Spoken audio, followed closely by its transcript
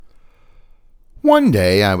One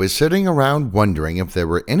day I was sitting around wondering if there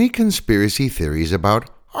were any conspiracy theories about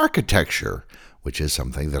architecture, which is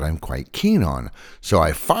something that I'm quite keen on. So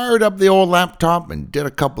I fired up the old laptop and did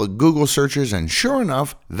a couple of Google searches, and sure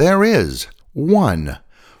enough, there is one.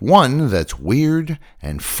 One that's weird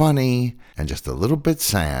and funny and just a little bit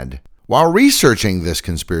sad. While researching this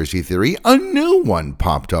conspiracy theory, a new one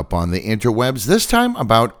popped up on the interwebs, this time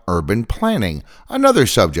about urban planning, another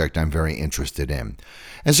subject I'm very interested in.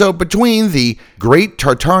 And so between the Great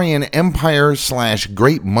Tartarian Empire /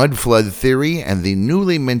 Great Mud Flood theory and the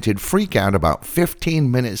newly minted freakout about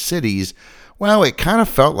 15-minute cities, well, it kind of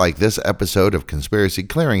felt like this episode of Conspiracy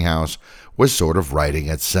Clearinghouse was sort of writing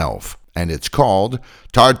itself. And it's called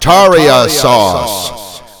Tartaria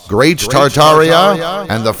Sauce. Great Tartaria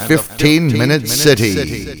and the 15-minute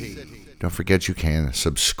city. Don't forget you can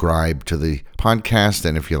subscribe to the podcast,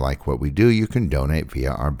 and if you like what we do, you can donate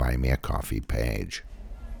via our Buy Me a Coffee page.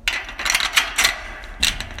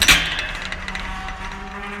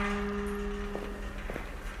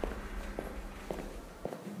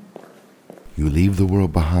 You leave the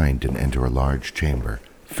world behind and enter a large chamber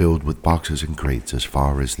filled with boxes and crates as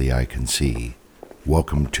far as the eye can see.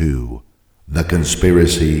 Welcome to the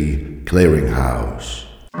Conspiracy Clearinghouse,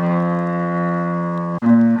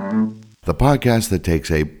 the podcast that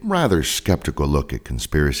takes a rather skeptical look at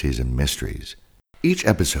conspiracies and mysteries. Each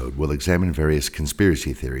episode will examine various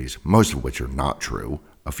conspiracy theories, most of which are not true,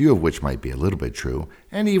 a few of which might be a little bit true,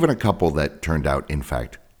 and even a couple that turned out, in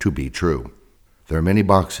fact, to be true. There are many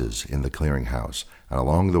boxes in the clearinghouse, and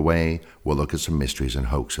along the way, we'll look at some mysteries and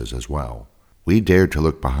hoaxes as well. We dare to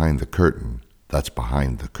look behind the curtain that's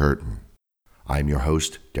behind the curtain. I'm your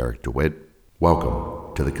host, Derek DeWitt.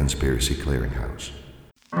 Welcome to the Conspiracy Clearinghouse.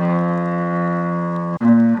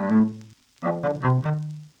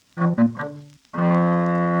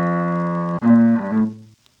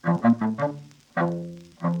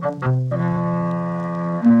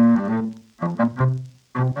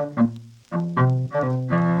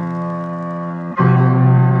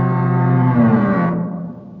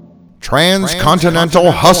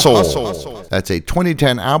 Transcontinental Hustle. That's a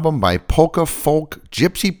 2010 album by polka folk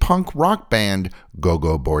gypsy punk rock band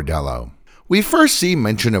Go-Go Bordello. We first see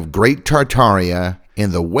mention of Great Tartaria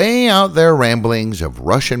in the way out there ramblings of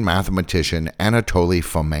Russian mathematician Anatoly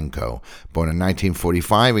Fomenko, born in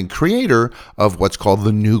 1945 and creator of what's called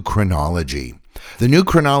the New Chronology. The New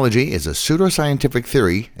Chronology is a pseudoscientific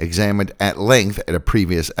theory examined at length at a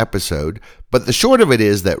previous episode, but the short of it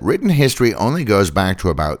is that written history only goes back to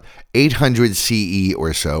about 800 CE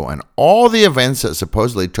or so, and all the events that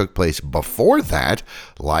supposedly took place before that,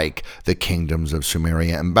 like the kingdoms of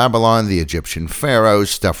Sumeria and Babylon, the Egyptian pharaohs,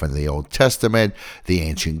 stuff in the Old Testament, the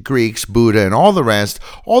ancient Greeks, Buddha, and all the rest,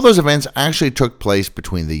 all those events actually took place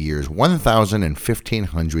between the years 1000 and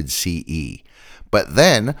 1500 CE. But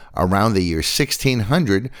then, around the year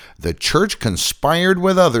 1600, the church conspired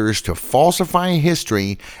with others to falsify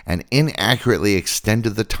history and inaccurately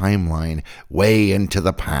extended the timeline way into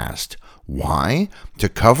the past. Why? To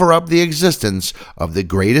cover up the existence of the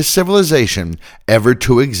greatest civilization ever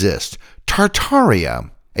to exist,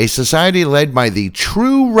 Tartaria, a society led by the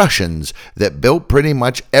true Russians that built pretty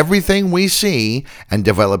much everything we see and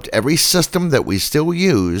developed every system that we still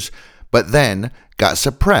use, but then got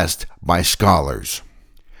suppressed by scholars.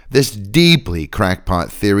 This deeply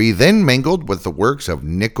crackpot theory then mingled with the works of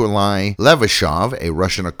Nikolai Levashov, a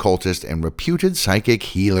Russian occultist and reputed psychic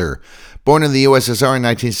healer. Born in the USSR in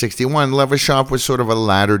 1961, Levashov was sort of a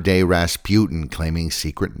latter-day Rasputin, claiming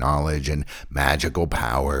secret knowledge and magical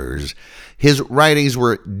powers. His writings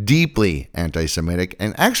were deeply anti-Semitic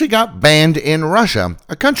and actually got banned in Russia,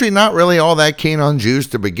 a country not really all that keen on Jews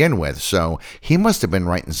to begin with, so he must have been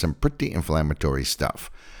writing some pretty inflammatory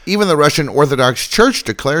stuff. Even the Russian Orthodox Church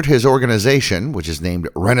declared his organization, which is named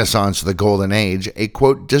Renaissance the Golden Age, a,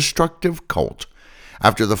 quote, destructive cult.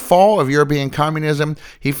 After the fall of European communism,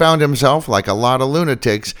 he found himself, like a lot of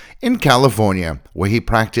lunatics, in California, where he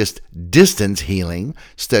practiced distance healing,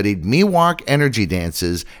 studied Miwok energy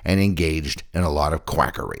dances, and engaged in a lot of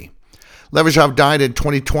quackery. Levashov died in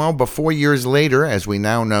 2012, but 4 years later, as we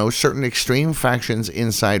now know, certain extreme factions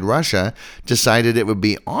inside Russia decided it would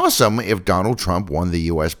be awesome if Donald Trump won the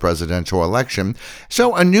U.S. presidential election,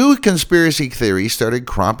 so a new conspiracy theory started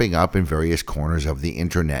cropping up in various corners of the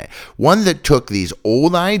internet. One that took these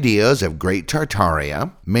old ideas of Great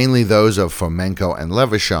Tartaria, mainly those of Fomenko and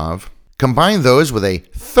Levashov, combined those with a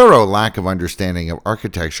thorough lack of understanding of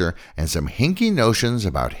architecture and some hinky notions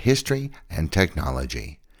about history and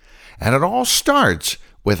technology. And it all starts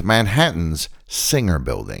with Manhattan's Singer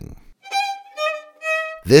Building.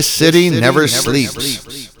 This city never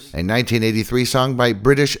sleeps. a 1983 song by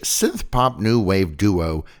British synth-pop new wave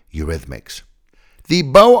duo Eurythmics. The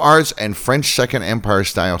Beaux Arts and French Second Empire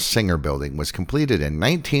style Singer building was completed in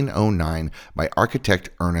 1909 by architect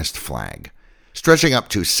Ernest Flagg. Stretching up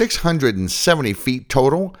to 670 feet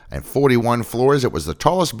total and 41 floors, it was the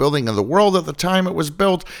tallest building in the world at the time it was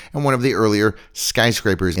built and one of the earlier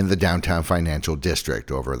skyscrapers in the downtown financial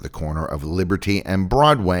district over at the corner of Liberty and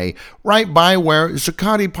Broadway, right by where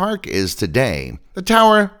Zuccotti Park is today. The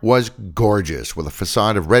tower was gorgeous, with a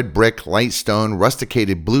facade of red brick, light stone,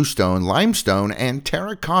 rusticated bluestone, limestone, and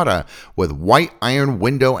terracotta, with white iron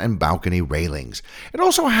window and balcony railings. It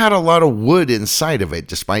also had a lot of wood inside of it,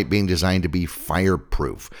 despite being designed to be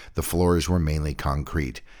fireproof. The floors were mainly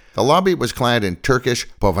concrete. The lobby was clad in Turkish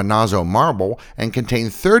Povinazzo marble and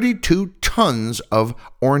contained 32 tons of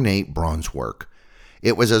ornate bronze work.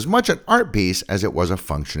 It was as much an art piece as it was a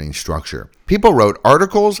functioning structure. People wrote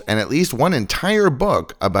articles and at least one entire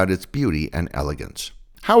book about its beauty and elegance.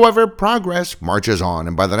 However, progress marches on,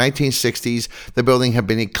 and by the 1960s, the building had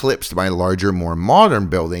been eclipsed by larger, more modern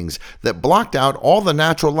buildings that blocked out all the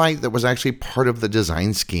natural light that was actually part of the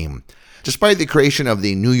design scheme. Despite the creation of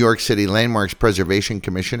the New York City Landmarks Preservation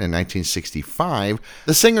Commission in 1965,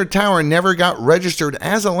 the Singer Tower never got registered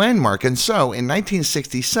as a landmark, and so in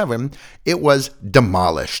 1967 it was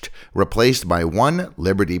demolished, replaced by One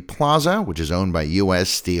Liberty Plaza, which is owned by U.S.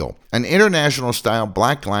 Steel, an international-style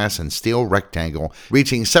black glass and steel rectangle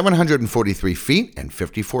reaching 743 feet and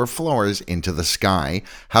 54 floors into the sky,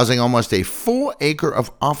 housing almost a full acre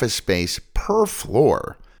of office space per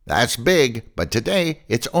floor. That's big, but today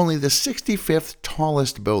it's only the 65th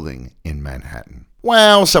tallest building in Manhattan.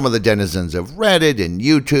 Well, some of the denizens of Reddit and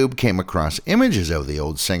YouTube came across images of the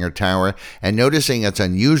old Singer Tower, and noticing its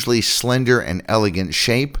unusually slender and elegant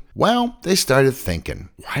shape, well, they started thinking,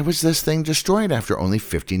 why was this thing destroyed after only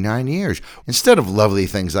 59 years? Instead of lovely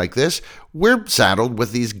things like this, we're saddled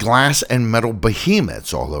with these glass and metal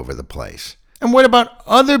behemoths all over the place. And what about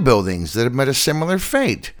other buildings that have met a similar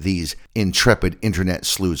fate? These intrepid internet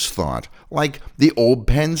sleuths thought, like the old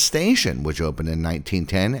Penn Station, which opened in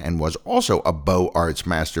 1910 and was also a Beaux Arts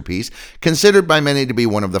masterpiece, considered by many to be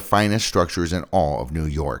one of the finest structures in all of New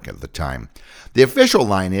York at the time. The official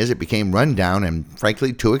line is it became run down and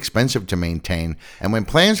frankly too expensive to maintain, and when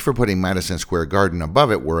plans for putting Madison Square Garden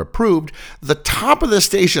above it were approved, the top of the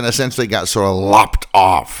station essentially got sort of lopped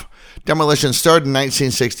off. Demolition started in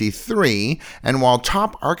 1963, and while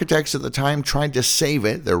top architects at the time tried to save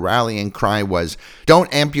it, their rallying cry was,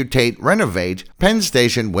 "Don't amputate, renovate," Penn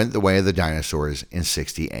Station went the way of the dinosaurs in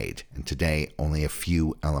 68, and today only a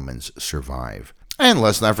few elements survive. And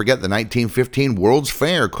let's not forget the 1915 World's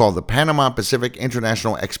Fair, called the Panama Pacific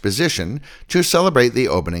International Exposition, to celebrate the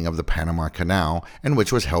opening of the Panama Canal, and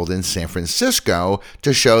which was held in San Francisco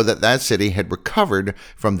to show that that city had recovered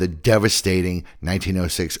from the devastating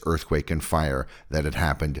 1906 earthquake and fire that had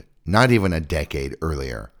happened not even a decade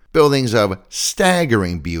earlier. Buildings of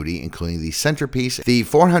staggering beauty, including the centerpiece, the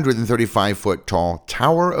 435-foot tall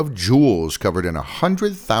Tower of Jewels, covered in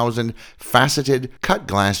 100,000 faceted cut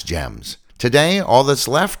glass gems. Today, all that's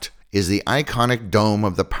left is the iconic dome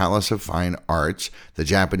of the Palace of Fine Arts, the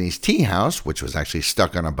Japanese tea house, which was actually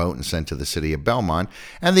stuck on a boat and sent to the city of Belmont,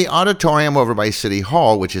 and the auditorium over by City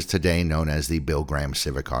Hall, which is today known as the Bill Graham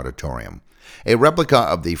Civic Auditorium. A replica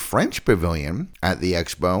of the French Pavilion at the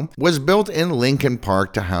Expo was built in Lincoln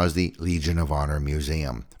Park to house the Legion of Honor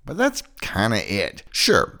Museum. But that's kind of it.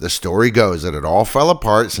 Sure, the story goes that it all fell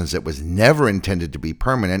apart since it was never intended to be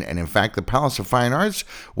permanent, and in fact the Palace of Fine Arts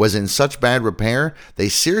was in such bad repair they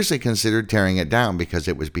seriously considered tearing it down because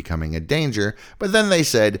it was becoming a danger, but then they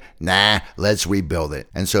said, nah, let's rebuild it.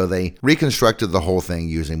 And so they reconstructed the whole thing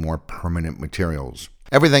using more permanent materials.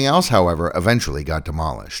 Everything else, however, eventually got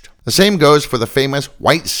demolished. The same goes for the famous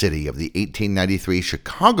White City of the 1893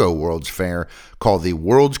 Chicago World's Fair, called the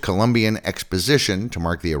World's Columbian Exposition, to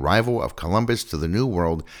mark the arrival of Columbus to the New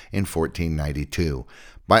World in 1492.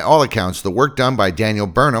 By all accounts, the work done by Daniel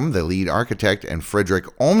Burnham, the lead architect, and Frederick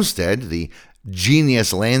Olmsted, the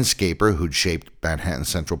genius landscaper who'd shaped Manhattan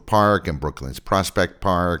Central Park and Brooklyn's Prospect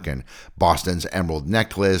Park and Boston's Emerald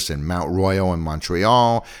Necklace and Mount Royal in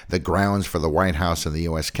Montreal, the grounds for the White House and the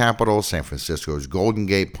U.S. Capitol, San Francisco's Golden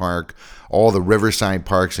Gate Park, all the Riverside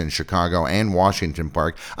Parks in Chicago and Washington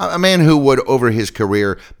Park, a man who would, over his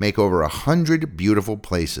career, make over 100 beautiful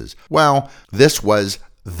places. Well, this was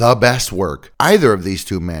the best work either of these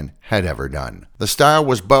two men had ever done. The style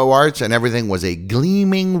was Beaux Arts, and everything was a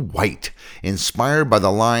gleaming white, inspired by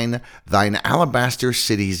the line, "Thine alabaster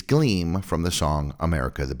cities gleam," from the song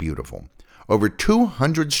America the Beautiful. Over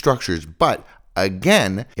 200 structures, but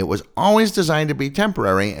again, it was always designed to be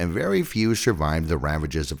temporary, and very few survived the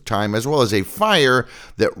ravages of time, as well as a fire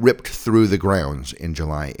that ripped through the grounds in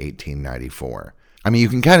July 1894. I mean, you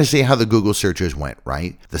can kind of see how the Google searches went,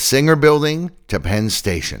 right? The Singer Building to Penn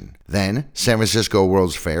Station. Then San Francisco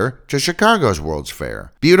World's Fair to Chicago's World's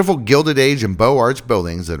Fair. Beautiful Gilded Age and Beaux Arts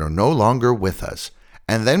buildings that are no longer with us.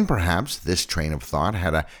 And then perhaps this train of thought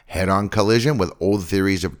had a head-on collision with old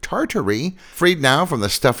theories of Tartary, freed now from the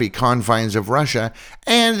stuffy confines of Russia,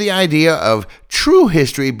 and the idea of true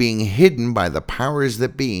history being hidden by the powers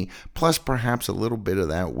that be, plus perhaps a little bit of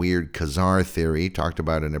that weird Khazar theory talked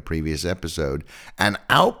about in a previous episode, and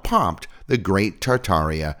out popped the Great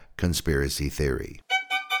Tartaria conspiracy theory.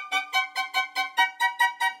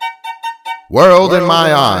 World in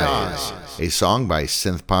My Eyes, a song by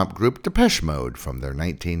synth-pop group Depeche Mode from their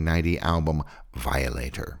 1990 album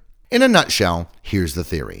Violator. In a nutshell, here's the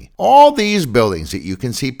theory. All these buildings that you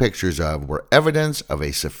can see pictures of were evidence of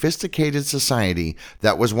a sophisticated society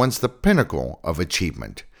that was once the pinnacle of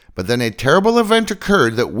achievement. But then a terrible event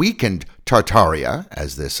occurred that weakened Tartaria,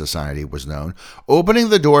 as this society was known, opening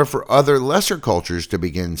the door for other lesser cultures to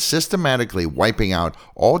begin systematically wiping out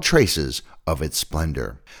all traces of its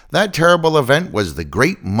splendor. That terrible event was the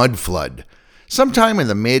Great Mud Flood. Sometime in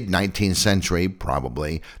the mid-19th century,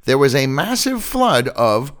 probably, there was a massive flood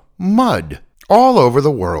of mud all over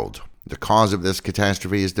the world. The cause of this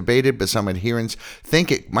catastrophe is debated, but some adherents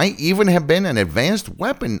think it might even have been an advanced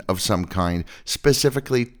weapon of some kind,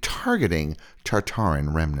 specifically targeting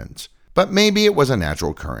Tartarian remnants. But maybe it was a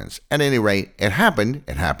natural occurrence. At any rate, it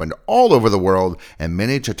happened all over the world, and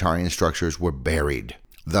many Tartarian structures were buried.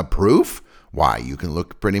 The proof? Why, you can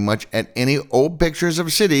look pretty much at any old pictures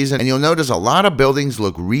of cities and you'll notice a lot of buildings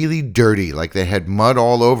look really dirty, like they had mud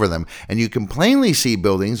all over them, and you can plainly see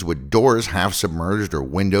buildings with doors half submerged or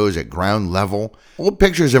windows at ground level. Old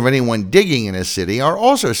pictures of anyone digging in a city are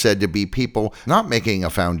also said to be people not making a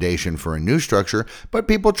foundation for a new structure, but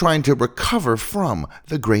people trying to recover from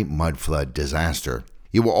the Great Mud Flood disaster.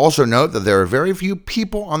 You will also note that there are very few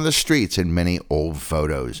people on the streets in many old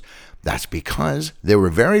photos. That's because there were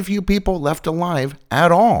very few people left alive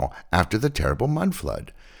at all after the terrible mud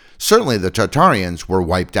flood. Certainly the Tartarians were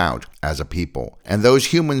wiped out as a people, and those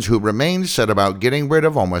humans who remained set about getting rid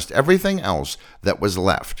of almost everything else that was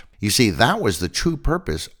left. You see, that was the true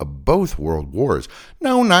purpose of both world wars.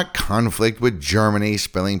 No, not conflict with Germany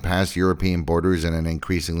spilling past European borders in an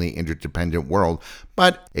increasingly interdependent world,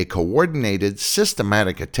 but a coordinated,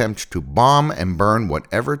 systematic attempt to bomb and burn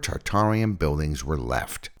whatever Tartarian buildings were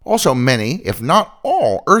left. Also, many, if not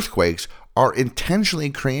all, earthquakes are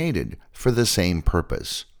intentionally created for the same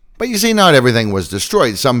purpose. But you see, not everything was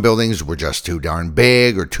destroyed. Some buildings were just too darn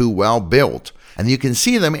big or too well built. And you can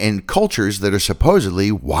see them in cultures that are supposedly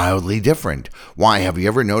wildly different. Why, have you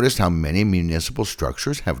ever noticed how many municipal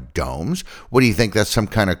structures have domes? What do you think, that's some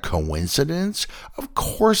kind of coincidence? Of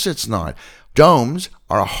course it's not. Domes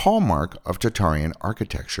are a hallmark of Tartarian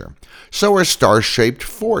architecture. So are star-shaped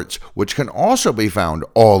forts, which can also be found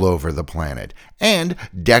all over the planet, and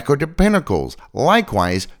decorative pinnacles,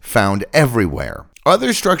 likewise found everywhere.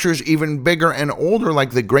 Other structures even bigger and older,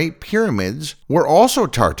 like the Great Pyramids, were also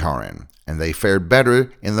Tartarian, and they fared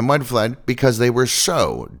better in the mud flood because they were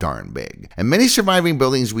so darn big. And many surviving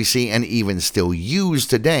buildings we see and even still use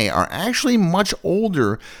today are actually much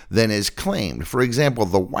older than is claimed. For example,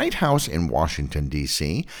 the White House in Washington,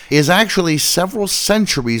 D.C. is actually several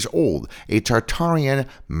centuries old, a Tartarian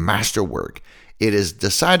masterwork. It is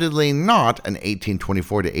decidedly not an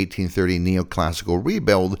 1824 to 1830 neoclassical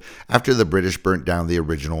rebuild after the British burnt down the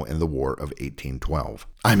original in the War of 1812.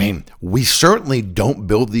 I mean, we certainly don't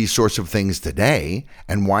build these sorts of things today.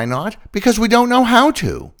 And why not? Because we don't know how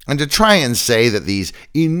to. And to try and say that these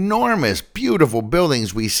enormous, beautiful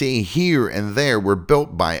buildings we see here and there were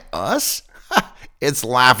built by us? It's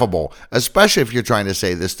laughable, especially if you're trying to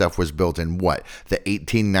say this stuff was built in what, the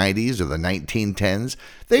 1890s or the 1910s?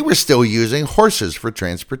 They were still using horses for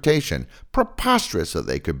transportation. Preposterous that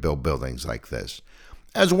they could build buildings like this.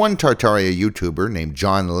 As one Tartaria YouTuber named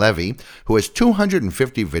John Levy, who has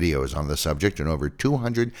 250 videos on the subject and over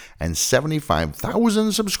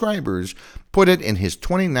 275,000 subscribers, put it in his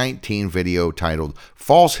 2019 video titled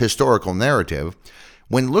False Historical Narrative,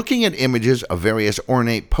 when looking at images of various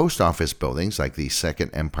ornate post office buildings, like the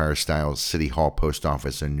Second Empire-style City Hall Post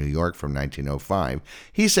Office in New York from 1905,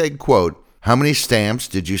 he said, quote, "How many stamps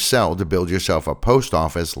did you sell to build yourself a post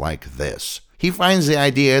office like this?" He finds the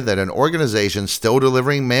idea that an organization still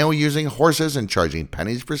delivering mail using horses and charging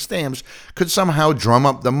pennies for stamps could somehow drum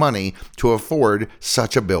up the money to afford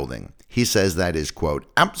such a building. He says that is, quote,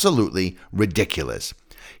 "absolutely ridiculous."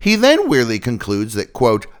 He then weirdly concludes that,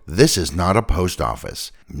 quote, this is not a post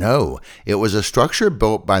office. No, it was a structure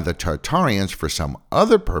built by the Tartarians for some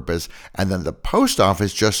other purpose, and then the post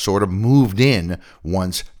office just sort of moved in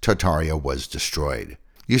once Tartaria was destroyed.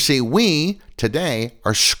 You see, we, today,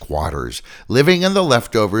 are squatters, living in the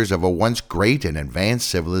leftovers of a once great and advanced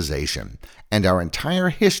civilization. And our entire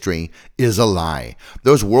history is a lie.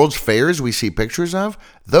 Those world's fairs we see pictures of,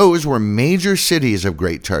 those were major cities of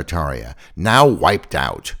Great Tartaria, now wiped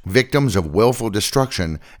out, victims of willful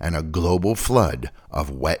destruction and a global flood of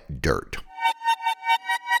wet dirt.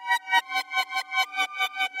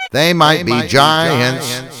 They might be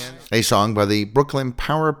giants. A song by the Brooklyn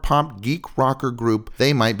power pop geek rocker group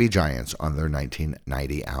They Might Be Giants on their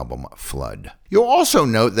 1990 album Flood. You'll also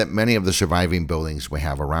note that many of the surviving buildings we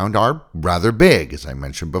have around are rather big, as I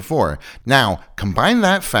mentioned before. Now, combine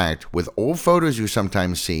that fact with old photos you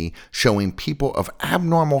sometimes see showing people of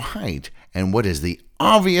abnormal height, and what is the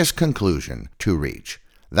obvious conclusion to reach?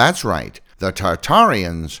 That's right, the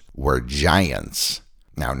Tartarians were giants.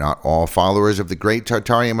 Now, not all followers of the great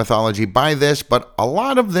Tartarian mythology buy this, but a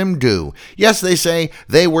lot of them do. Yes, they say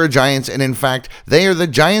they were giants, and in fact, they are the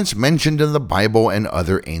giants mentioned in the Bible and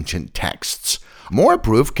other ancient texts. More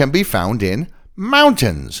proof can be found in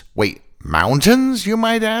mountains. Wait, mountains, you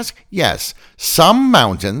might ask? Yes, some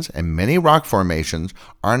mountains and many rock formations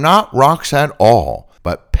are not rocks at all,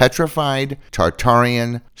 but petrified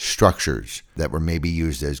Tartarian structures that were maybe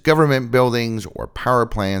used as government buildings or power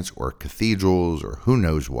plants or cathedrals or who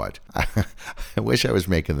knows what. I wish I was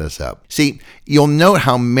making this up. See, you'll note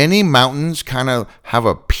how many mountains kind of have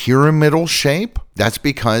a pyramidal shape. That's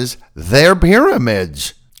because they're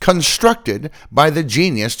pyramids constructed by the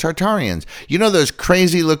genius Tartarians. You know those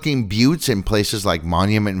crazy-looking buttes in places like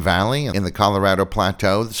Monument Valley in the Colorado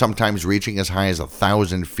Plateau, sometimes reaching as high as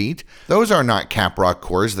 1,000 feet? Those are not cap rock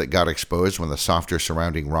cores that got exposed when the softer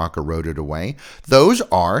surrounding rock eroded away. Those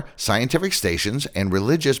are scientific stations and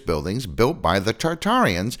religious buildings built by the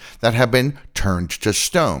Tartarians that have been turned to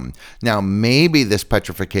stone. Now, maybe this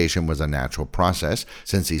petrification was a natural process,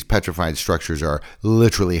 since these petrified structures are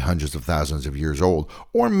literally hundreds of thousands of years old,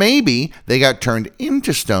 or maybe they got turned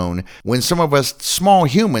into stone when some of us small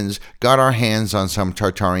humans got our hands on some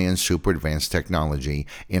Tartarian super advanced technology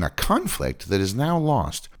in a conflict that is now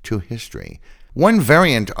lost to history. One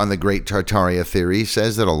variant on the Great Tartaria theory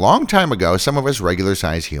says that a long time ago, some of us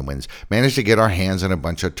regular-sized humans managed to get our hands on a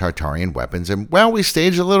bunch of Tartarian weapons and, well, we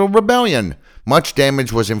staged a little rebellion. Much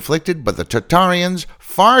damage was inflicted, but the Tartarians,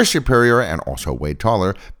 far superior and also way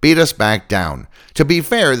taller, beat us back down. To be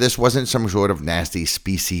fair, this wasn't some sort of nasty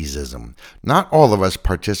speciesism. Not all of us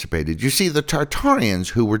participated. You see, the Tartarians,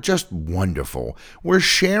 who were just wonderful, were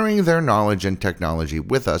sharing their knowledge and technology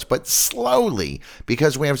with us, but slowly,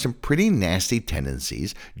 because we have some pretty nasty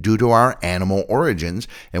tendencies due to our animal origins,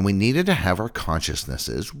 and we needed to have our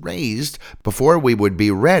consciousnesses raised before we would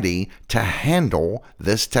be ready to handle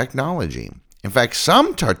this technology. In fact,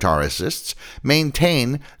 some Tartaricists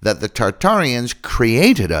maintain that the Tartarians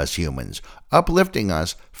created us humans, uplifting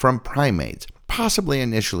us from primates, possibly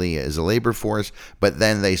initially as a labor force, but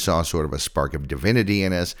then they saw sort of a spark of divinity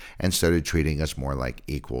in us and started treating us more like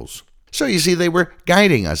equals. So you see, they were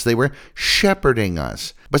guiding us, they were shepherding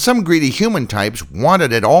us. But some greedy human types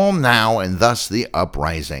wanted it all now, and thus the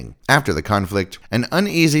uprising. After the conflict, an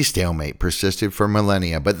uneasy stalemate persisted for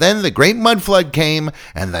millennia, but then the Great Mud Flood came,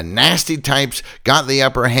 and the nasty types got the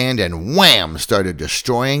upper hand and wham, started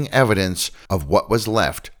destroying evidence of what was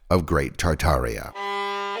left of Great Tartaria.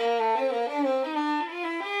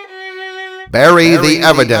 Bury the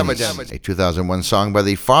Evidence, a 2001 song by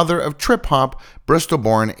the father of trip-hop,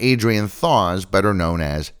 Bristol-born Adrian Thaws, better known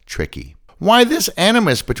as Tricky. Why this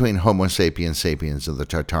animus between Homo sapiens sapiens and the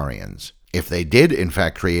Tartarians? If they did, in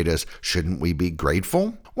fact, create us, shouldn't we be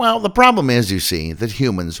grateful? Well, the problem is, you see, that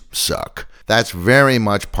humans suck. That's very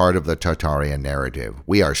much part of the Tartarian narrative.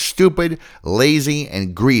 We are stupid, lazy,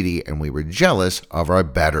 and greedy, and we were jealous of our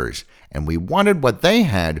betters. And we wanted what they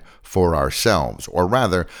had for ourselves, or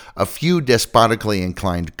rather, a few despotically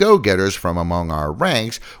inclined go-getters from among our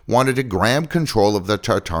ranks wanted to grab control of the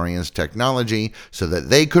Tartarians' technology so that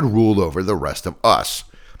they could rule over the rest of us.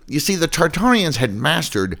 You see, the Tartarians had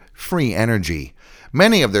mastered free energy.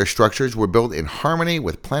 Many of their structures were built in harmony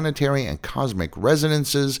with planetary and cosmic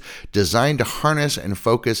resonances, designed to harness and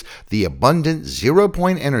focus the abundant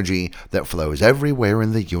zero-point energy that flows everywhere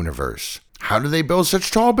in the universe. How do they build such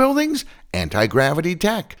tall buildings? Anti-gravity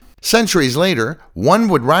tech. Centuries later, one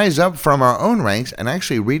would rise up from our own ranks and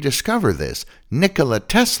actually rediscover this, Nikola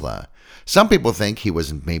Tesla. Some people think he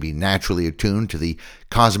was maybe naturally attuned to the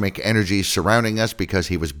cosmic energy surrounding us because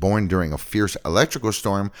he was born during a fierce electrical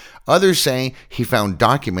storm. Others say he found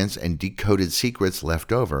documents and decoded secrets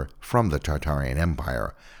left over from the Tartarian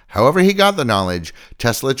Empire. However he got the knowledge,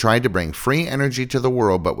 Tesla tried to bring free energy to the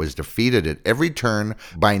world but was defeated at every turn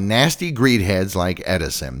by nasty greedheads like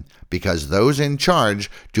Edison, because those in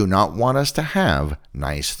charge do not want us to have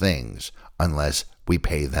nice things unless we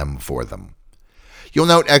pay them for them. You'll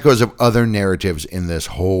note echoes of other narratives in this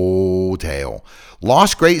whole tale.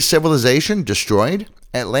 Lost great civilization destroyed?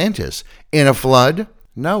 Atlantis. In a flood?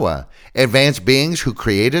 Noah. Advanced beings who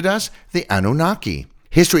created us? The Anunnaki.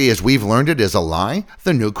 History as we've learned it is a lie?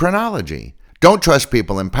 The new chronology. Don't trust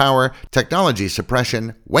people in power, technology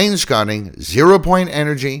suppression, wainscoting, zero-point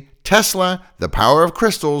energy, Tesla, the power of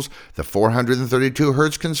crystals, the 432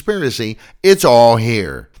 Hertz conspiracy. It's all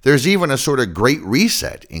here. There's even a sort of great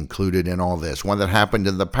reset included in all this, one that happened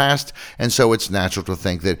in the past, and so it's natural to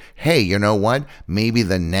think that, hey, you know what? Maybe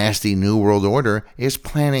the nasty New World Order is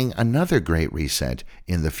planning another great reset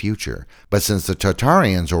in the future. But since the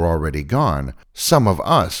Tartarians are already gone, some of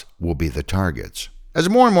us will be the targets. As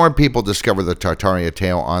more and more people discover the Tartaria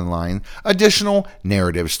tale online, additional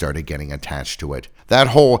narratives started getting attached to it. That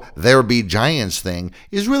whole there be giants thing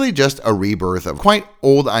is really just a rebirth of quite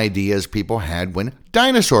old ideas people had when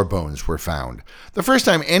dinosaur bones were found. The first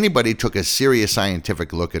time anybody took a serious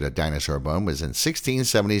scientific look at a dinosaur bone was in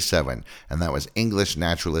 1677, and that was English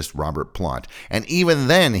naturalist Robert Plot. And even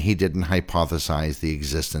then, he didn't hypothesize the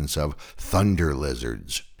existence of thunder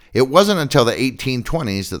lizards. It wasn't until the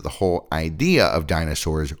 1820s that the whole idea of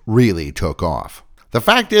dinosaurs really took off. The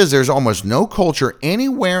fact is, there's almost no culture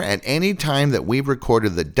anywhere at any time that we've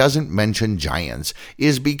recorded that doesn't mention giants,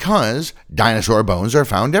 is because dinosaur bones are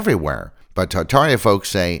found everywhere. But Tartaria folks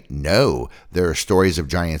say, no, there are stories of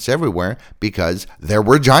giants everywhere because there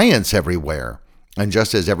were giants everywhere. And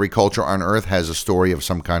just as every culture on Earth has a story of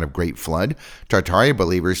some kind of great flood, Tartaria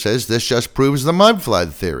believers says this just proves the mud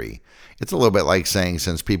flood theory. It's a little bit like saying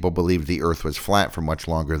since people believed the Earth was flat for much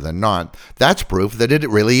longer than not, that's proof that it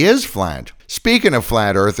really is flat. Speaking of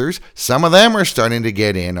flat earthers, some of them are starting to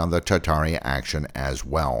get in on the Tartaria action as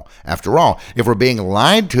well. After all, if we're being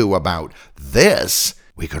lied to about this,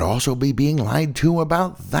 we could also be being lied to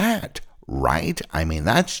about that, right? I mean,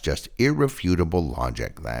 that's just irrefutable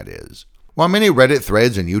logic, that is. While many Reddit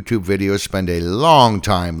threads and YouTube videos spend a long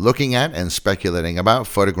time looking at and speculating about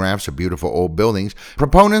photographs of beautiful old buildings,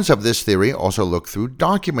 proponents of this theory also look through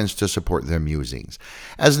documents to support their musings.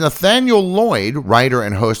 As Nathaniel Lloyd, writer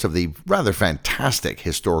and host of the rather fantastic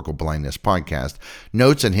Historical Blindness podcast,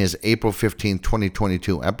 notes in his April 15,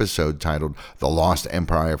 2022 episode titled The Lost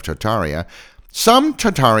Empire of Tartaria, some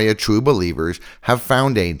Tartaria true believers have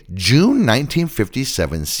found a June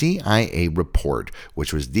 1957 CIA report,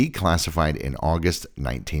 which was declassified in August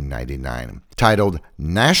 1999, titled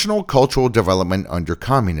National Cultural Development Under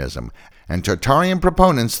Communism, and Tartarian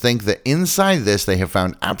proponents think that inside this they have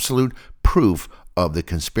found absolute proof of the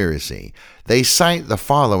conspiracy. They cite the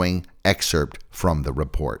following excerpt from the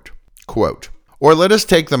report. Quote, "Or let us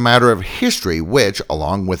take the matter of history, which,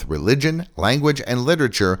 along with religion, language, and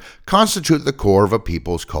literature, constitute the core of a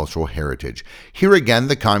people's cultural heritage. Here again,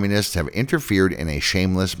 the communists have interfered in a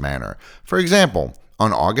shameless manner. For example,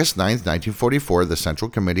 on August 9, 1944, the Central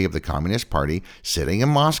Committee of the Communist Party, sitting in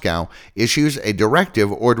Moscow, issues a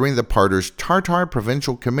directive ordering the party's Tartar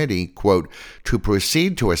Provincial Committee, quote, to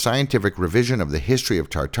proceed to a scientific revision of the history of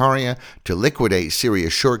Tartaria, to liquidate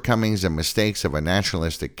serious shortcomings and mistakes of a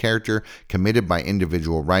nationalistic character committed by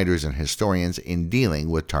individual writers and historians in dealing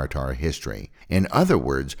with Tartar history. In other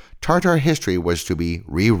words, Tartar history was to be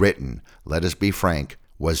rewritten. Let us be frank,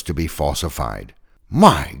 was to be falsified."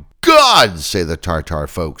 My God, say the Tartar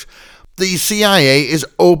folks. The CIA is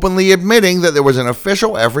openly admitting that there was an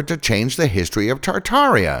official effort to change the history of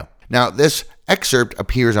Tartaria. Now, this excerpt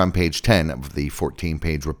appears on page 10 of the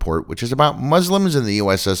 14-page report, which is about Muslims in the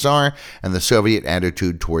USSR and the Soviet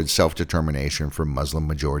attitude towards self-determination for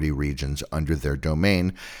Muslim-majority regions under their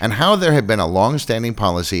domain, and how there had been a long-standing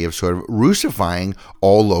policy of sort of Russifying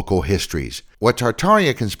all local histories. What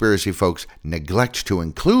Tartaria conspiracy folks neglect to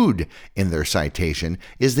include in their citation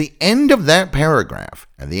is the end of that paragraph,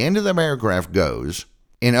 and the end of the paragraph goes,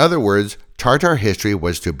 in other words, Tartar history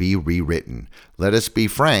was to be rewritten. Let us be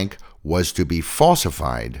frank, was to be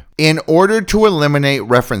falsified in order to eliminate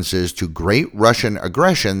references to great Russian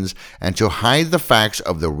aggressions and to hide the facts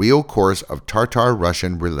of the real course of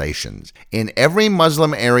Tartar-Russian relations. In every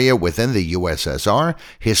Muslim area within the USSR,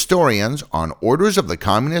 historians, on orders of the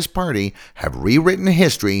Communist Party, have rewritten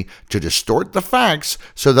history to distort the facts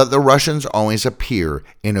so that the Russians always appear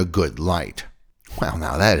in a good light. Well,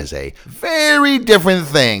 now that is a very different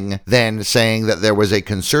thing than saying that there was a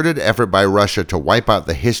concerted effort by Russia to wipe out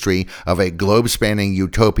the history of a globe-spanning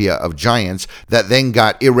utopia of giants that then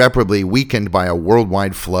got irreparably weakened by a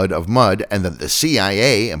worldwide flood of mud, and that the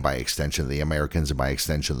CIA, and by extension the Americans and by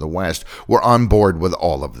extension the West, were on board with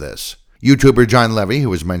all of this. YouTuber John Levy,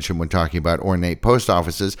 who was mentioned when talking about ornate post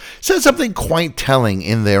offices, said something quite telling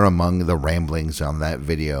in there among the ramblings on that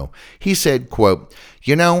video. He said, quote,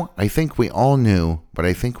 I think we all knew, but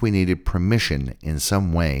I think we needed permission in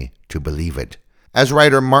some way to believe it. As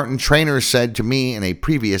writer Martin Trainer said to me in a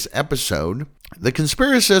previous episode, the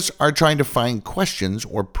conspiracists are trying to find questions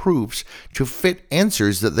or proofs to fit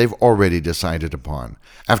answers that they've already decided upon.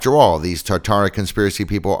 After all, these Tartaria conspiracy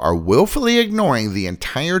people are willfully ignoring the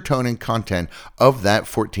entire tone and content of that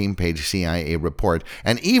 14-page CIA report,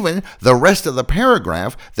 and even the rest of the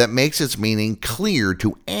paragraph that makes its meaning clear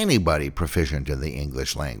to anybody proficient in the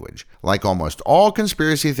English language. Like almost all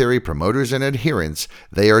conspiracy theory promoters and adherents,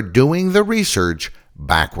 they are doing the research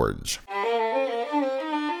backwards.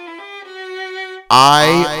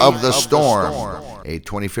 Eye of the Storm, a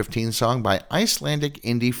 2015 song by Icelandic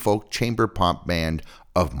indie folk chamber pop band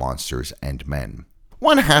Of Monsters and Men.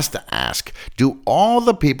 One has to ask, do all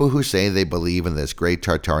the people who say they believe in this great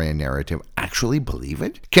Tartarian narrative actually believe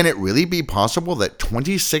it? Can it really be possible that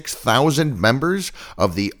 26,000 members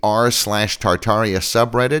of the r/Tartaria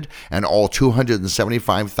subreddit and all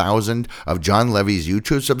 275,000 of John Levy's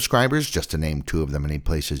YouTube subscribers, just to name two of the many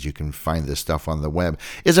places you can find this stuff on the web,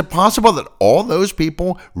 is it possible that all those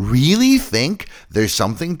people really think there's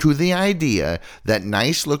something to the idea that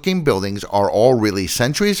nice-looking buildings are all really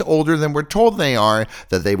centuries older than we're told they are,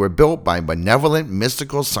 that they were built by benevolent,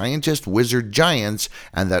 mystical, scientist, wizard giants,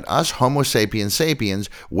 and that us Homo sapiens sapiens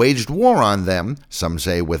waged war on them, some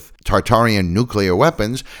say with Tartarian nuclear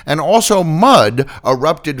weapons, and also mud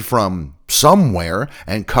erupted from somewhere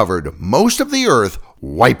and covered most of the earth,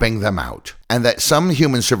 wiping them out. And that some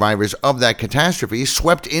human survivors of that catastrophe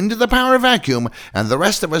swept into the power vacuum, and the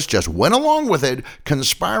rest of us just went along with it,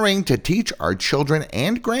 conspiring to teach our children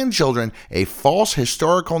and grandchildren a false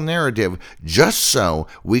historical narrative just so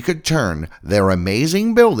we could turn their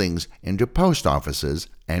amazing buildings into post offices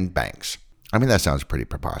and banks. I mean, that sounds pretty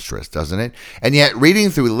preposterous, doesn't it? And yet, reading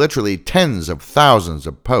through literally tens of thousands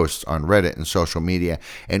of posts on Reddit and social media,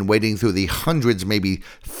 and wading through the hundreds, maybe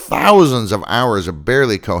thousands of hours of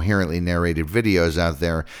barely coherently narrated videos out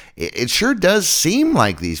there, it sure does seem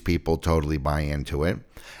like these people totally buy into it.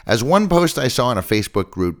 As one post I saw in a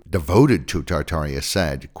Facebook group devoted to Tartaria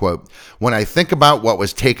said, quote, "When I think about what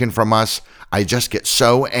was taken from us, I just get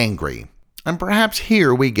so angry." And perhaps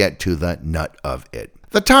here we get to the nut of it.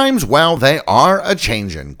 The times, well, they are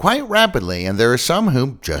a-changin' quite rapidly, and there are some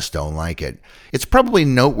who just don't like it. It's probably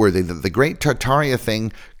noteworthy that the Great Tartaria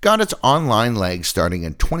thing got its online legs starting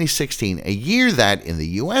in 2016, a year that, in the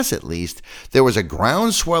US at least, there was a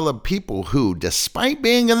groundswell of people who, despite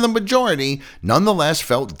being in the majority, nonetheless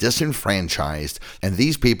felt disenfranchised, and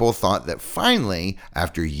these people thought that finally,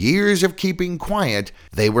 after years of keeping quiet,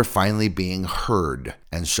 they were finally being heard,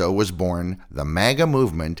 and so was born the MAGA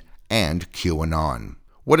movement and QAnon.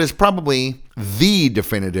 What is probably the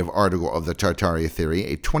definitive article of the Tartaria theory,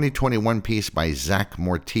 a 2021 piece by Zach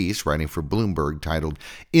Mortiz, writing for Bloomberg, titled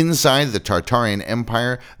 "Inside the Tartarian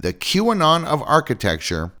Empire, the QAnon of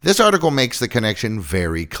Architecture." This article makes the connection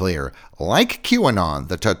very clear. Like QAnon,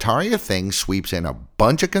 the Tartaria thing sweeps in a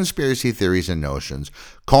bunch of conspiracy theories and notions,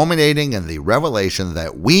 culminating in the revelation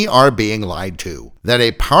that we are being lied to, that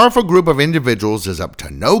a powerful group of individuals is up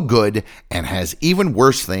to no good and has even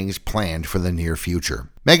worse things planned for the near future.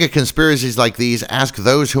 Mega conspiracies like these ask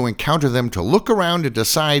those who encounter them to look around and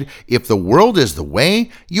decide if the world is the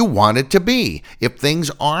way you want it to be, if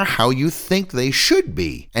things are how you think they should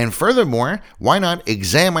be. And furthermore, why not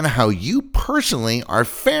examine how you personally are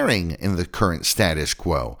faring in the current status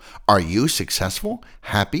quo? Are you successful,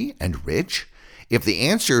 happy, and rich? If the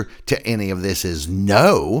answer to any of this is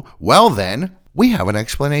no, well then, we have an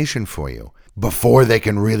explanation for you. Before they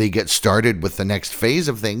can really get started with the next phase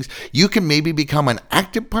of things, you can maybe become an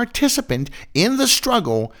active participant in the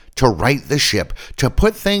struggle to right the ship, to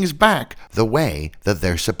put things back the way that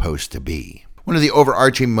they're supposed to be. One of the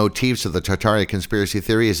overarching motifs of the Tartaria conspiracy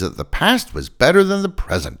theory is that the past was better than the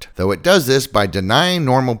present, though it does this by denying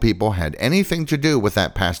normal people had anything to do with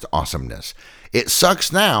that past awesomeness. It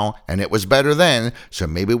sucks now, and it was better then, so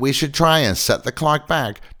maybe we should try and set the clock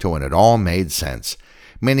back to when it all made sense.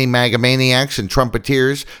 Many MAGA maniacs and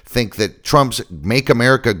trumpeteers think that Trump's Make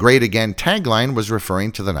America Great Again tagline was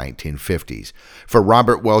referring to the 1950s. For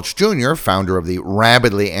Robert Welch Jr., founder of the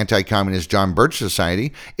rabidly anti-communist John Birch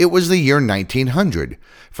Society, it was the year 1900.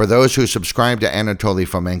 For those who subscribe to Anatoly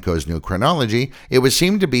Fomenko's new chronology, it would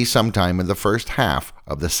seem to be sometime in the first half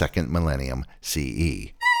of the second millennium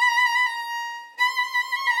CE.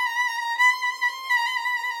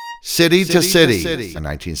 City to City, a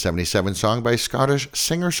 1977 song by Scottish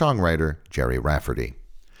singer-songwriter Jerry Rafferty.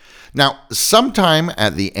 Now, sometime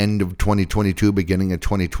at the end of 2022, beginning of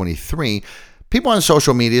 2023, people on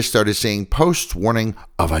social media started seeing posts warning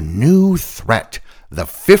of a new threat, the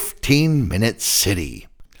 15-minute city.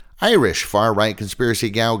 Irish far-right conspiracy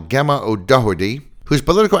gal Gemma O'Doherty, whose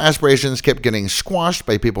political aspirations kept getting squashed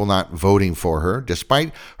by people not voting for her,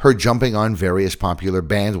 despite her jumping on various popular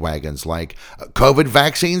bandwagons like COVID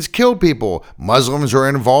vaccines kill people, Muslims are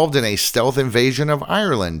involved in a stealth invasion of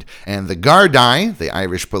Ireland, and the Gardaí, the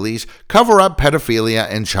Irish police, cover up pedophilia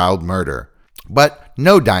and child murder. But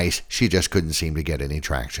no dice, she just couldn't seem to get any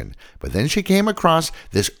traction. But then she came across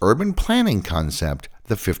this urban planning concept,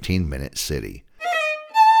 the 15-minute city.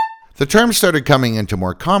 The term started coming into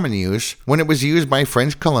more common use when it was used by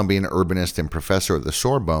French-Colombian urbanist and professor at the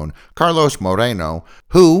Sorbonne, Carlos Moreno,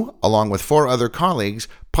 who, along with 4 other colleagues,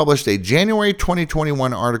 published a January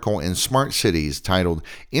 2021 article in Smart Cities titled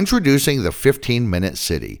Introducing the 15-Minute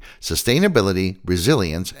City, Sustainability,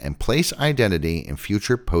 Resilience, and Place Identity in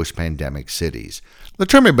Future Post-Pandemic Cities. The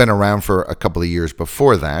term had been around for a couple of years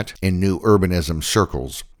before that in new urbanism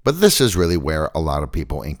circles, but this is really where a lot of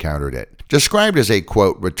people encountered it. Described as a,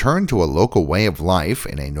 quote, return to a local way of life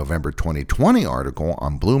in a November 2020 article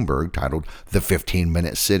on Bloomberg titled The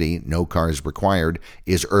 15-Minute City, No Cars Required,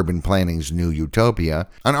 is Urban Planning's New Utopia,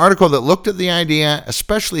 an article that looked at the idea,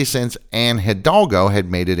 especially since Anne Hidalgo had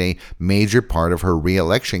made it a major part of her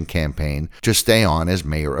re-election campaign to stay on as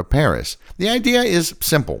mayor of Paris. The idea is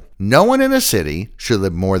simple. No one in a city should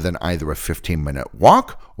live more than either a 15-minute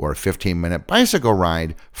walk or a 15-minute bicycle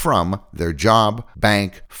ride from their job,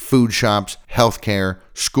 bank, food shops, healthcare,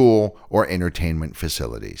 school, or entertainment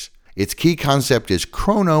facilities. Its key concept is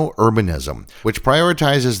chrono-urbanism, which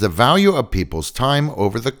prioritizes the value of people's time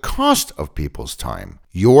over the cost of people's time.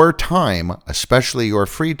 Your time, especially your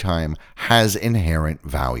free time, has inherent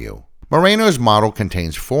value. Moreno's model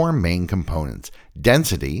contains 4 main components: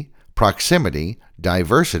 density, proximity,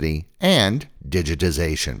 diversity, and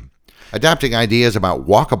digitization. Adapting ideas about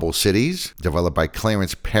walkable cities, developed by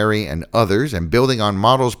Clarence Perry and others, and building on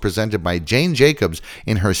models presented by Jane Jacobs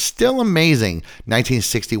in her still amazing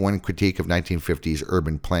 1961 critique of 1950s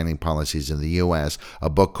urban planning policies in the U.S., a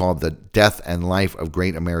book called The Death and Life of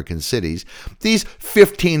Great American Cities, these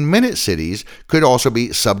 15-minute cities could also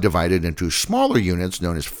be subdivided into smaller units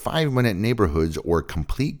known as 5-minute neighborhoods or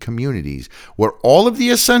complete communities, where all of the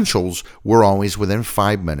essentials were always within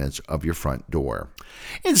 5 minutes of your front door.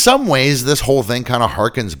 In some ways, this whole thing kind of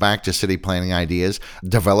harkens back to city planning ideas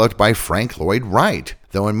developed by Frank Lloyd Wright,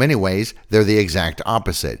 though in many ways, they're the exact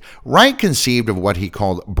opposite. Wright conceived of what he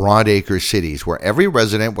called broadacre cities, where every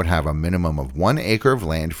resident would have a minimum of 1 acre of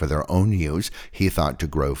land for their own use, he thought to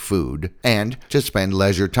grow food, and to spend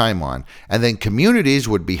leisure time on. And then communities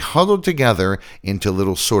would be huddled together into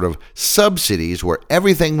little sort of sub-cities where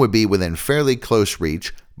everything would be within fairly close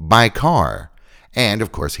reach by car. And,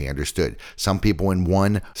 of course, he understood some people in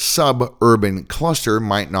one suburban cluster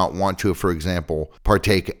might not want to, for example,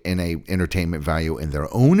 partake in a entertainment value in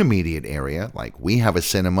their own immediate area, like we have a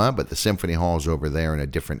cinema, but the symphony hall is over there in a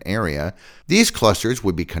different area. These clusters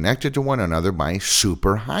would be connected to one another by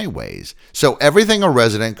superhighways. So everything a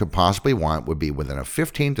resident could possibly want would be within a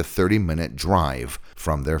 15 to 30-minute drive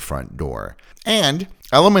from their front door. And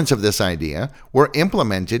elements of this idea were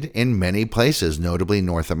implemented in many places, notably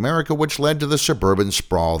North America, which led to the suburban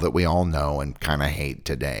sprawl that we all know and kind of hate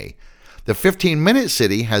today. The 15-minute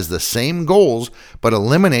city has the same goals, but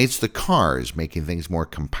eliminates the cars, making things more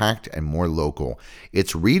compact and more local.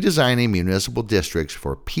 It's redesigning municipal districts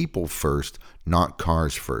for people first, not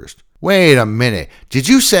cars first. Wait a minute. Did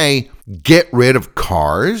you say get rid of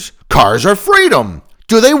cars? Cars are freedom.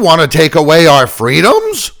 Do they want to take away our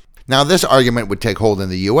freedoms? Now, this argument would take hold in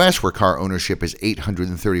the U.S., where car ownership is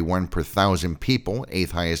 831 per 1,000 people,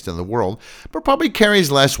 8th highest in the world, but probably carries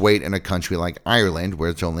less weight in a country like Ireland, where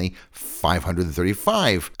it's only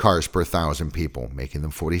 535 cars per 1,000 people, making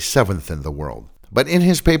them 47th in the world. But in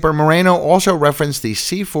his paper, Moreno also referenced the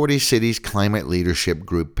C40 Cities Climate Leadership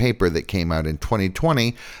Group paper that came out in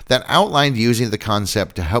 2020 that outlined using the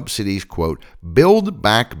concept to help cities, quote, build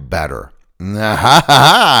back better.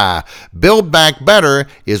 Build Back Better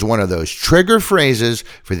is one of those trigger phrases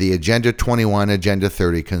for the Agenda 21, Agenda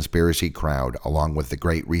 30 conspiracy crowd, along with the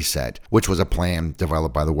Great Reset, which was a plan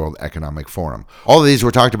developed by the World Economic Forum. All of these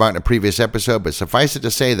were talked about in a previous episode, but suffice it to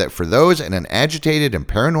say that for those in an agitated and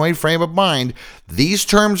paranoid frame of mind, these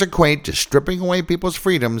terms equate to stripping away people's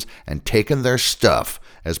freedoms and taking their stuff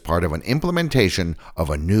as part of an implementation of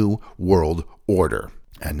a new world order.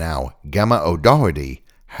 And now, Gemma O'Doherty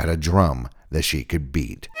had a drum that she could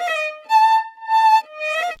beat.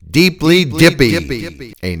 Deeply Dippy,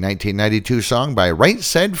 a 1992 song by Right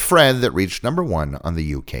Said Fred that reached number 1 on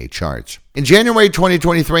the UK charts. In January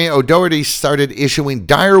 2023, O'Doherty started issuing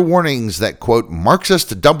dire warnings that, quote,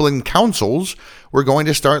 Marxist Dublin councils were going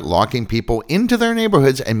to start locking people into their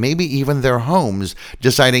neighborhoods and maybe even their homes,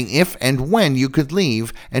 deciding if and when you could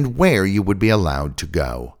leave and where you would be allowed to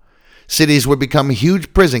go. Cities would become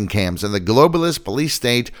huge prison camps and the globalist police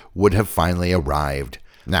state would have finally arrived.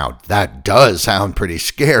 Now, that does sound pretty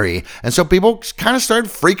scary, and so people kind of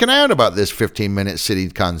started freaking out about this 15-minute city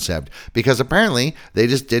concept because apparently they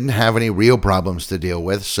just didn't have any real problems to deal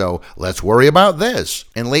with, so let's worry about this.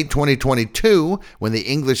 In late 2022, when the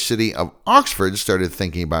English city of Oxford started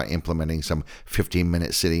thinking about implementing some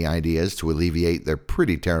 15-minute city ideas to alleviate their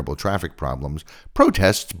pretty terrible traffic problems,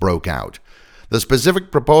 protests broke out. The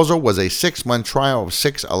specific proposal was a 6-month trial of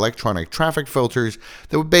 6 electronic traffic filters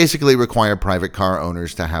that would basically require private car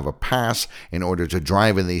owners to have a pass in order to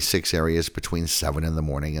drive in these 6 areas between 7 in the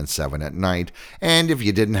morning and 7 at night, and if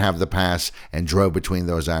you didn't have the pass and drove between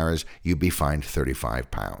those hours, you'd be fined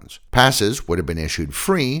 £35. Passes would have been issued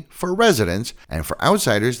free for residents, and for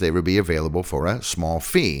outsiders they would be available for a small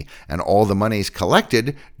fee, and all the monies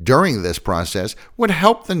collected during this process would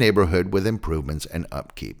help the neighborhood with improvements and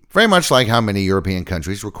upkeep. Very much like how many European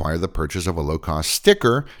countries require the purchase of a low-cost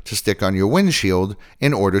sticker to stick on your windshield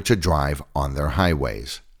in order to drive on their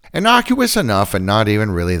highways. Innocuous enough and not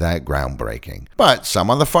even really that groundbreaking. But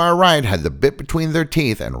some on the far right had the bit between their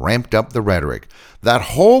teeth and ramped up the rhetoric. That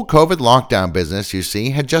whole COVID lockdown business, you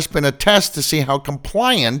see, had just been a test to see how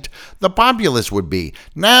compliant the populace would be.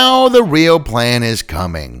 Now the real plan is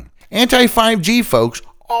coming. Anti-5G folks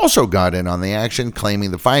also got in on the action, claiming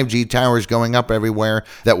the 5G towers going up everywhere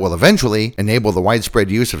that will eventually enable the widespread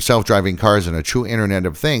use of self-driving cars and a true Internet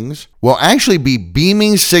of Things will actually be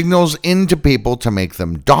beaming signals into people to make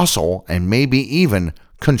them docile and maybe even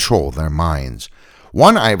control their minds.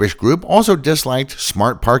 One Irish group also disliked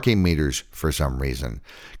smart parking meters for some reason.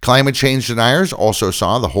 Climate change deniers also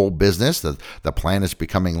saw the whole business that the planet's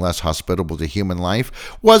becoming less hospitable to human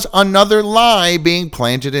life was another lie being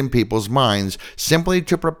planted in people's minds simply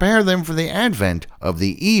to prepare them for the advent of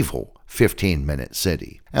the evil 15-minute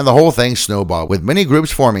city. And the whole thing snowballed, with many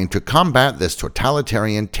groups forming to combat this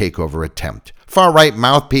totalitarian takeover attempt. Far-right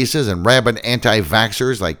mouthpieces and rabid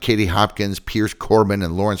anti-vaxxers like Katie Hopkins, Pierce Corbyn,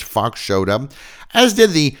 and Lawrence Fox showed up, as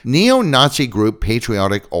did the neo-Nazi group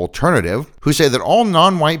Patriotic Alternative, who say that all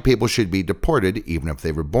non-white people should be deported even if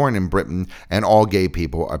they were born in Britain, and all gay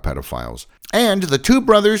people are pedophiles. And the two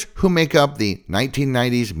brothers who make up the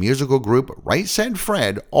 1990s musical group Right Said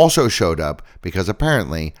Fred also showed up because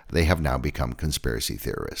apparently they have now become conspiracy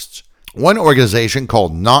theorists. One organization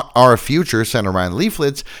called Not Our Future sent around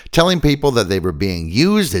leaflets telling people that they were being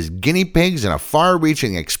used as guinea pigs in a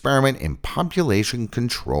far-reaching experiment in population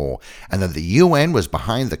control, and that the UN was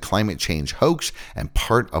behind the climate change hoax and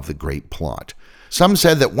part of the Great Plot. Some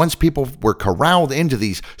said that once people were corralled into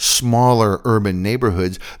these smaller urban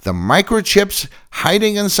neighborhoods, the microchips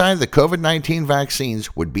hiding inside the COVID-19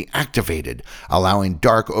 vaccines would be activated, allowing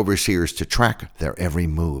dark overseers to track their every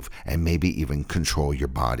move and maybe even control your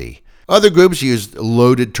body. Other groups used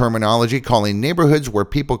loaded terminology, calling neighborhoods where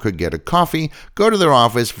people could get a coffee, go to their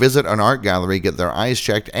office, visit an art gallery, get their eyes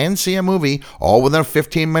checked, and see a movie, all within a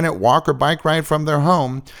 15-minute walk or bike ride from their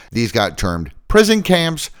home. These got termed prison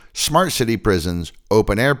camps, smart city prisons,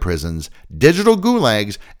 open-air prisons, digital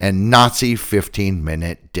gulags, and Nazi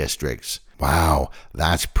 15-minute districts. Wow,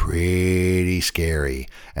 that's pretty scary,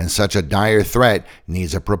 and such a dire threat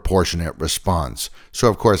needs a proportionate response. So,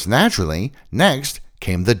 of course, naturally, next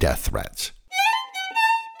came the death threats.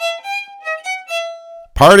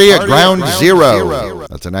 Party at Ground Zero.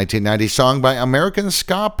 That's a 1990 song by American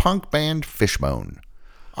ska punk band Fishbone.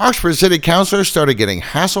 Oxford City Councillors started getting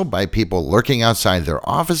hassled by people lurking outside their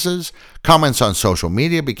offices. Comments on social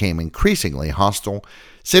media became increasingly hostile.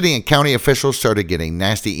 City and county officials started getting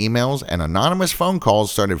nasty emails, and anonymous phone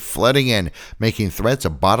calls started flooding in, making threats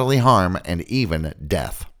of bodily harm and even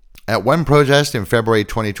death. At one protest in February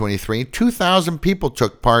 2023, 2,000 people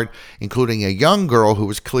took part, including a young girl who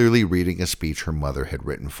was clearly reading a speech her mother had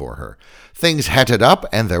written for her. Things heated up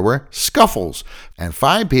and there were scuffles, and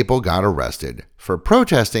 5 people got arrested for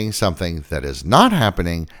protesting something that is not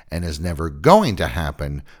happening and is never going to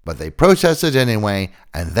happen, but they protested anyway,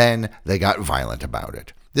 and then they got violent about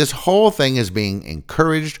it. This whole thing is being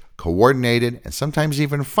encouraged, coordinated, and sometimes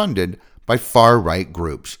even funded by far-right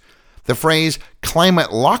groups. The phrase climate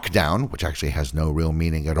lockdown, which actually has no real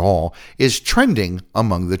meaning at all, is trending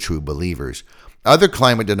among the true believers. Other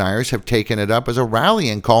climate deniers have taken it up as a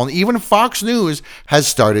rallying call, and even Fox News has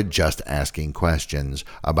started just asking questions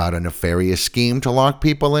about a nefarious scheme to lock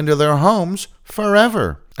people into their homes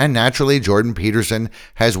forever. And naturally, Jordan Peterson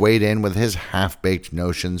has weighed in with his half-baked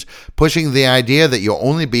notions, pushing the idea that you'll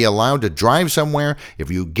only be allowed to drive somewhere if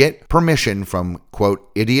you get permission from, quote,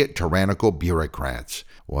 idiot tyrannical bureaucrats.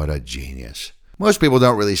 What a genius. Most people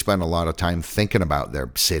don't really spend a lot of time thinking about their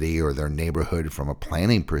city or their neighborhood from a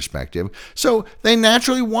planning perspective, so they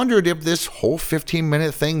naturally wondered if this whole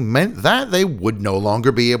 15-minute thing meant that they would no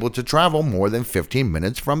longer be able to travel more than 15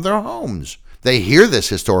 minutes from their homes. They hear this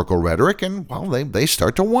historical rhetoric and, well, they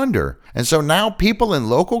start to wonder. And so now people in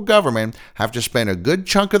local government have to spend a good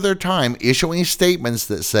chunk of their time issuing statements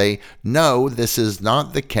that say, no, this is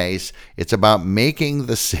not the case. It's about making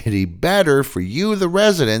the city better for you, the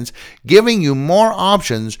residents, giving you more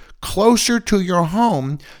options closer to your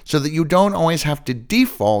home so that you don't always have to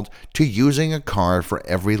default to using a car for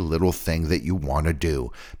every little thing that you want to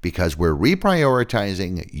do, because we're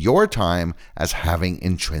reprioritizing your time as having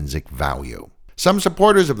intrinsic value. Some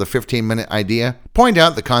supporters of the 15-minute idea point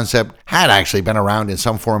out the concept had actually been around in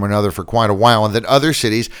some form or another for quite a while, and that other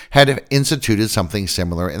cities had instituted something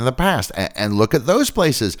similar in the past. And look at those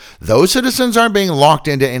places. Those citizens aren't being locked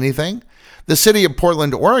into anything. The city of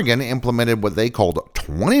Portland, Oregon implemented what they called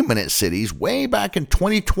 20-minute cities way back in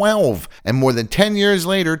 2012, and more than 10 years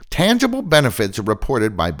later, tangible benefits are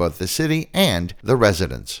reported by both the city and the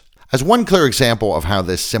residents. As one clear example of how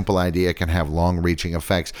this simple idea can have long-reaching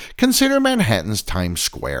effects, consider Manhattan's Times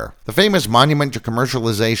Square. The famous monument to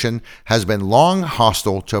commercialization has been long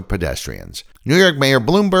hostile to pedestrians. New York Mayor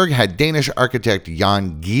Bloomberg had Danish architect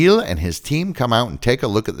Jan Gehl and his team come out and take a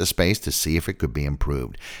look at the space to see if it could be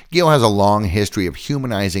improved. Gehl has a long history of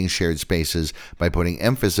humanizing shared spaces by putting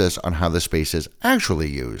emphasis on how the space is actually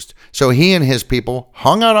used. So he and his people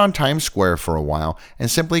hung out on Times Square for a while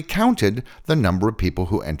and simply counted the number of people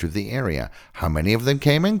who entered the area, how many of them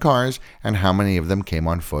came in cars, and how many of them came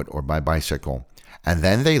on foot or by bicycle. And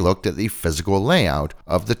then they looked at the physical layout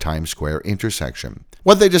of the Times Square intersection.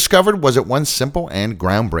 What they discovered was at once simple and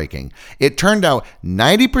groundbreaking. It turned out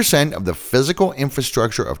 90% of the physical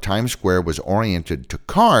infrastructure of Times Square was oriented to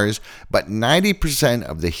cars, but 90%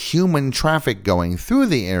 of the human traffic going through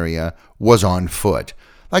the area was on foot.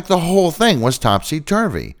 Like the whole thing was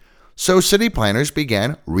topsy-turvy. So city planners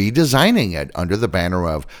began redesigning it under the banner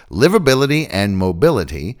of livability and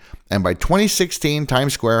mobility, and by 2016,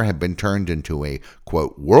 Times Square had been turned into a,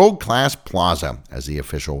 quote, world-class plaza, as the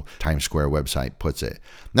official Times Square website puts it.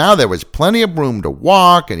 Now there was plenty of room to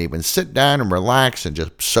walk and even sit down and relax and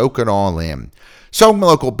just soak it all in. Some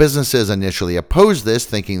local businesses initially opposed this,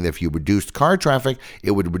 thinking that if you reduced car traffic,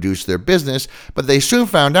 it would reduce their business, but they soon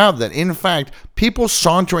found out that, in fact, people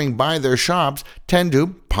sauntering by their shops tend to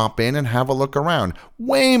pop in and have a look around,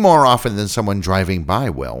 way more often than someone driving by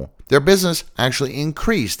will. Their business actually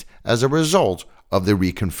increased as a result of the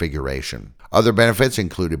reconfiguration. Other benefits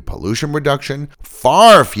included pollution reduction,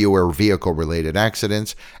 far fewer vehicle-related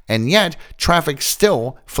accidents, and yet traffic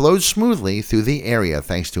still flowed smoothly through the area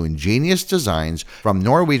thanks to ingenious designs from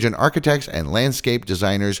Norwegian architects and landscape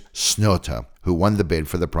designers Snøhta, who won the bid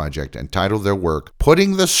for the project and titled their work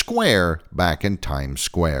 "Putting the Square Back in Times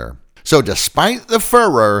Square." So despite the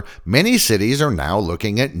furor, many cities are now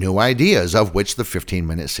looking at new ideas, of which the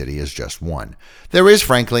 15-minute city is just one. There is,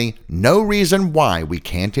 frankly, no reason why we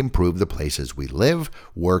can't improve the places we live,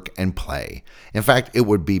 work, and play. In fact, it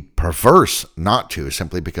would be perverse not to,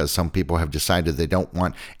 simply because some people have decided they don't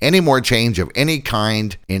want any more change of any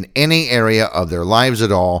kind in any area of their lives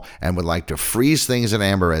at all and would like to freeze things in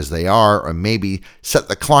amber as they are, or maybe set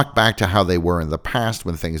the clock back to how they were in the past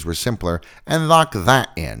when things were simpler and lock that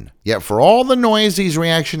in. Yet for all the noise these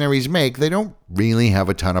reactionaries make, they don't really have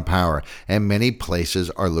a ton of power, and many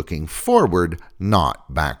places are looking forward,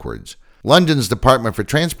 not backwards. London's Department for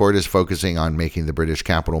Transport is focusing on making the British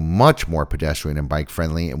capital much more pedestrian and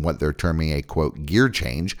bike-friendly in what they're terming a, quote, gear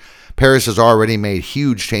change. Paris has already made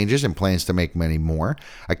huge changes and plans to make many more.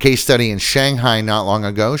 A case study in Shanghai not long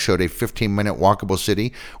ago showed a 15-minute walkable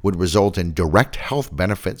city would result in direct health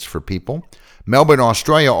benefits for people. Melbourne,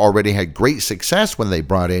 Australia already had great success when they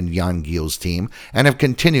brought in Jan Geel's team and have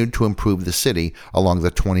continued to improve the city along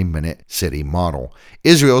the 20-minute city model.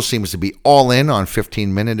 Israel seems to be all in on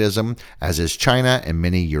 15-minutism, as is China and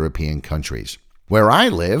many European countries. Where I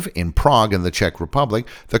live, in Prague in the Czech Republic,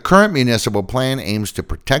 the current municipal plan aims to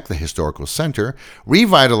protect the historical center,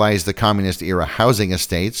 revitalize the communist-era housing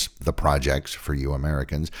estates, the projects for you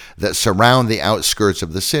Americans, that surround the outskirts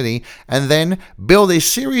of the city, and then build a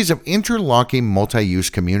series of interlocking multi-use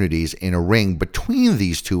communities in a ring between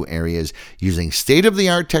these two areas using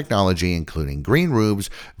state-of-the-art technology, including green roofs,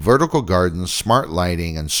 vertical gardens, smart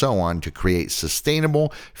lighting, and so on, to create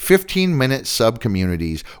sustainable 15-minute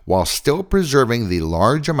sub-communities while still preserving the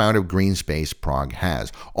large amount of green space Prague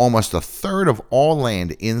has. Almost a third of all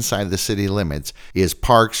land inside the city limits is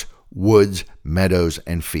parks, woods, meadows,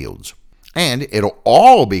 and fields. And it'll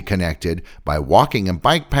all be connected by walking and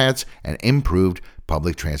bike paths and improved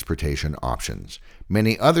public transportation options.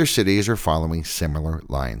 Many other cities are following similar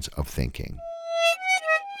lines of thinking.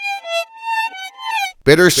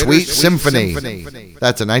 Bittersweet Symphony.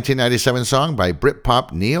 That's a 1997 song by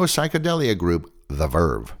Britpop neo-psychedelia group The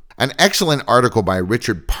Verve. An excellent article by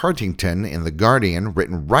Richard Partington in The Guardian,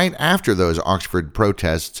 written right after those Oxford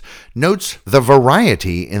protests, notes the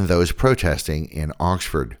variety in those protesting in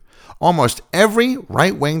Oxford. Almost every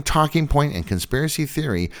right-wing talking point and conspiracy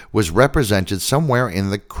theory was represented somewhere in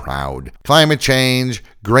the crowd. Climate change,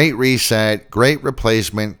 Great Reset, Great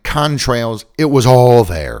Replacement, contrails, it was all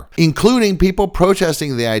there, including people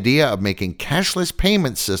protesting the idea of making cashless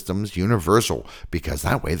payment systems universal, because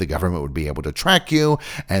that way the government would be able to track you,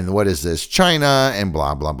 and what is this, China, and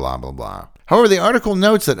blah, blah, blah, blah, blah. However, the article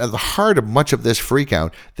notes that at the heart of much of this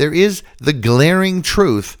freakout, there is the glaring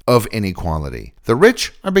truth of inequality. The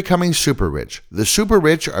rich are becoming super rich. The super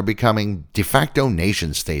rich are becoming de facto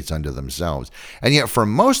nation states unto themselves. And yet for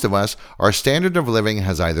most of us, our standard of living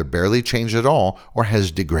has either barely changed at all or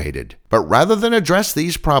has degraded. But rather than address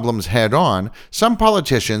these problems head on, some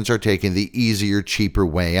politicians are taking the easier, cheaper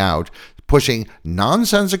way out, pushing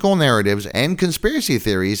nonsensical narratives and conspiracy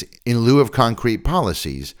theories in lieu of concrete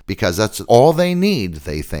policies, because that's all they need,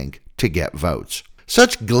 they think, to get votes.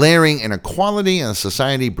 Such glaring inequality in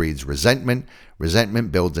society breeds resentment.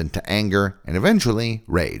 Resentment builds into anger and eventually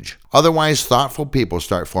rage. Otherwise, thoughtful people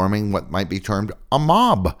start forming what might be termed a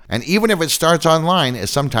mob. And even if it starts online, it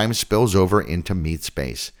sometimes spills over into meat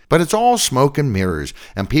space. But it's all smoke and mirrors,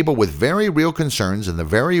 and people with very real concerns in the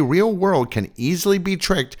very real world can easily be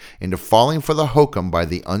tricked into falling for the hokum by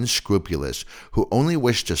the unscrupulous, who only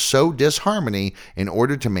wish to sow disharmony in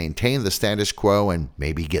order to maintain the status quo and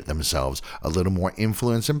maybe get themselves a little more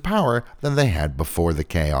influence and power than they had before the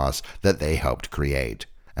chaos that they helped create.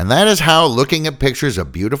 And that is how looking at pictures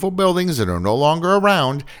of beautiful buildings that are no longer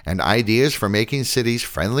around and ideas for making cities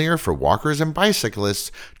friendlier for walkers and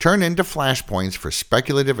bicyclists turn into flashpoints for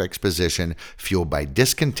speculative exposition fueled by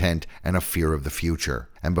discontent and a fear of the future.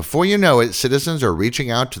 And before you know it, citizens are reaching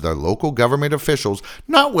out to their local government officials,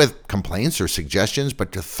 not with complaints or suggestions,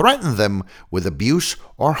 but to threaten them with abuse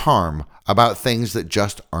or harm about things that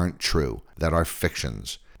just aren't true, that are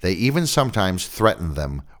fictions. They even sometimes threaten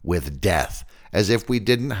them with death, as if we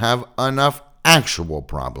didn't have enough actual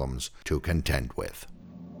problems to contend with.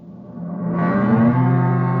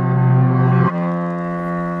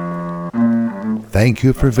 Thank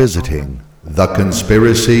you for visiting The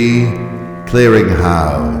Conspiracy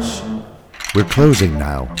Clearinghouse. We're closing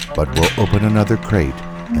now, but we'll open another crate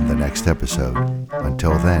in the next episode.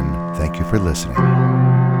 Until then, thank you for listening.